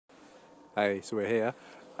Hey, so we're here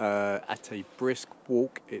at a brisk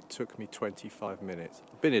walk. It took me 25 minutes.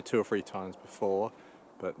 I've been here 2 or 3 times before,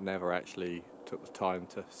 but never actually took the time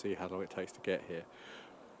to see how long it takes to get here.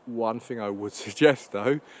 One thing I would suggest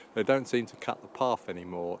though, they don't seem to cut the path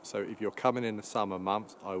anymore, so if you're coming in the summer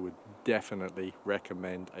months, I would definitely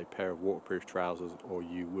recommend a pair of waterproof trousers or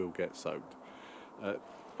you will get soaked.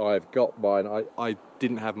 I've got mine. I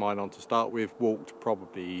didn't have mine on to start with, walked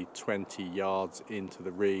probably 20 yards into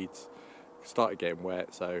the reeds, started getting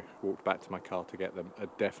wet, so walked back to my car to get them. A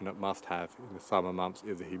definite must have in the summer months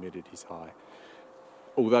if the humidity's high.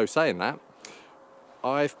 Although saying that,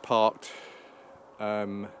 I've parked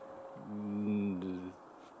that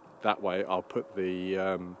way. I'll put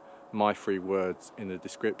the my 3 words in the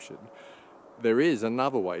description. There is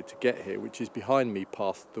another way to get here, which is behind me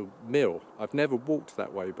past the mill. I've never walked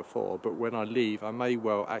that way before, but when I leave I may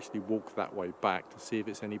well actually walk that way back to see if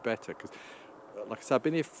it's any better, because like I said, I've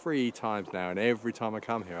been here 3 times now and every time I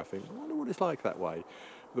come here I think, I wonder what it's like that way.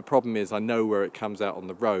 The problem is I know where it comes out on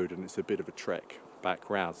the road and it's a bit of a trek back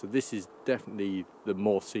round, so this is definitely the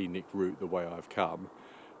more scenic route the way I've come,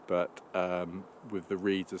 but with the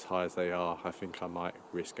reeds as high as they are, I think I might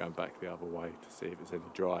risk going back the other way to see if it's any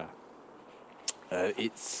drier.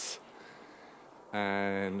 It's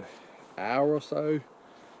an hour or so,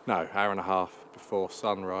 no, hour and a half before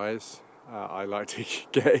sunrise. I like to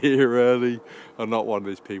get here early. I'm not one of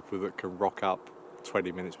these people that can rock up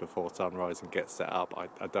 20 minutes before sunrise and get set up.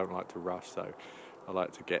 I don't like to rush, so I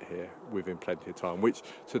like to get here within plenty of time, which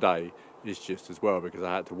today is just as well because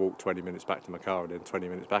I had to walk 20 minutes back to my car and then 20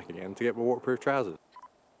 minutes back again to get my waterproof trousers.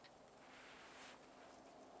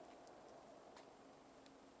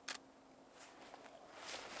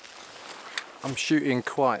 I'm shooting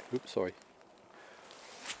quite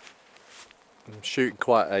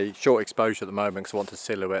a short exposure at the moment because I want to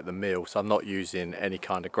silhouette the mill, so I'm not using any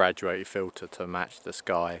kind of graduated filter to match the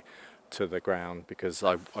sky to the ground because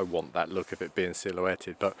I want that look of it being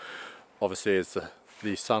silhouetted. But obviously as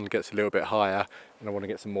the sun gets a little bit higher and I want to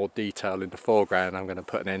get some more detail in the foreground, I'm going to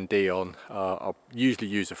put an ND on. I'll usually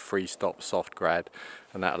use a free-stop soft grad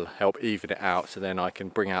and that'll help even it out, so then I can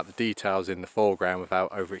bring out the details in the foreground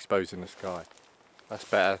without overexposing the sky. That's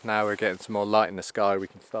better. Now we're getting some more light in the sky, we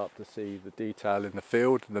can start to see the detail in the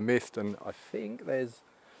field, the mist, and I think there's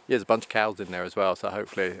a bunch of cows in there as well, so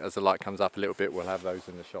hopefully as the light comes up a little bit we'll have those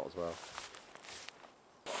in the shot as well.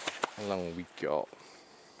 How long have we got?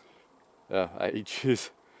 Ages.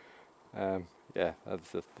 Yeah,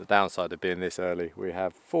 that's the downside of being this early. We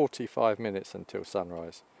have 45 minutes until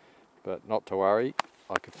sunrise, but not to worry,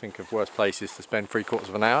 I could think of worse places to spend 3/4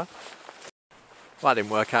 of an hour. Well, that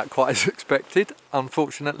didn't work out quite as expected.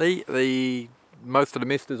 Unfortunately, most of the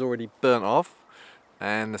mist has already burnt off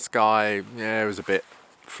and the sky, yeah, it was a bit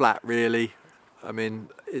flat really. I mean,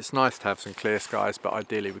 it's nice to have some clear skies, but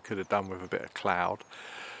ideally we could have done with a bit of cloud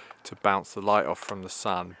to bounce the light off from the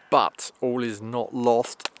sun. But all is not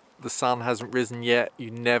lost. The sun hasn't risen yet.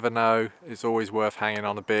 You never know. It's always worth hanging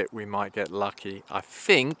on a bit. We might get lucky. I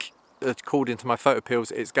think, according to my photo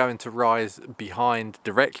pills, it's going to rise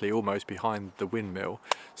directly, almost behind the windmill.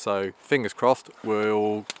 So fingers crossed,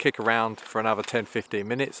 we'll kick around for another 10-15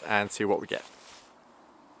 minutes and see what we get.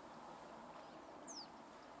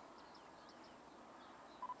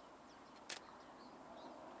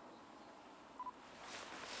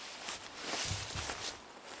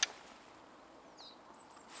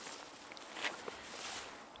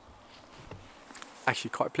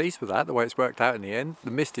 Actually quite pleased with that, the way it's worked out in the end.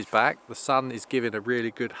 The mist is back, the sun is giving a really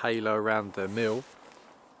good halo around the mill.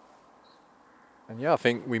 And yeah, I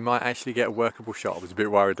think we might actually get a workable shot. I was a bit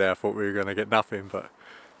worried there, I thought we were going to get nothing, but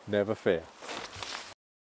never fear.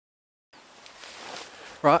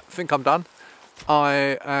 Right, I think I'm done.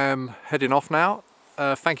 I am heading off now.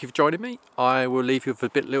 Thank you for joining me. I will leave you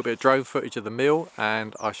with a little bit of drone footage of the mill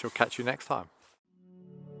and I shall catch you next time.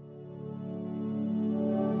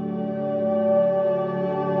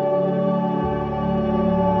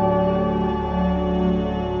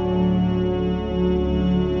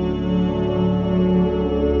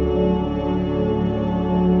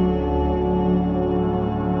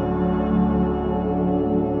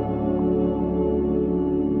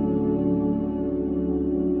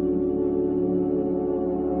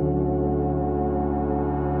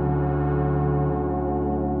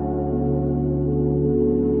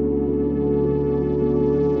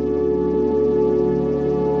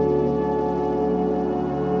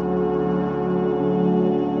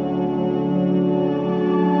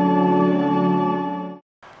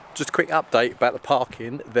 Just a quick update about the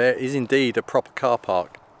parking. There is indeed a proper car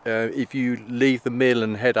park. If you leave the mill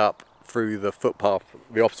and head up through the footpath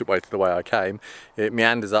the opposite way to the way I came. It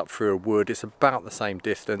meanders up through a wood. It's about the same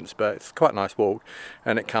distance, but it's quite a nice walk,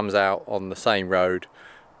 and it comes out on the same road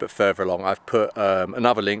but further along. I've put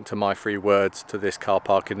another link to my 3 words to this car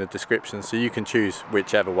park in the description, so you can choose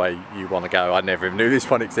whichever way you want to go. I never even knew this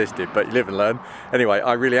one existed, but you live and learn. Anyway,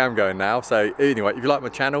 I really am going now, so anyway, if you like my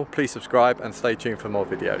channel, please subscribe and stay tuned for more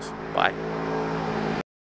videos. Bye.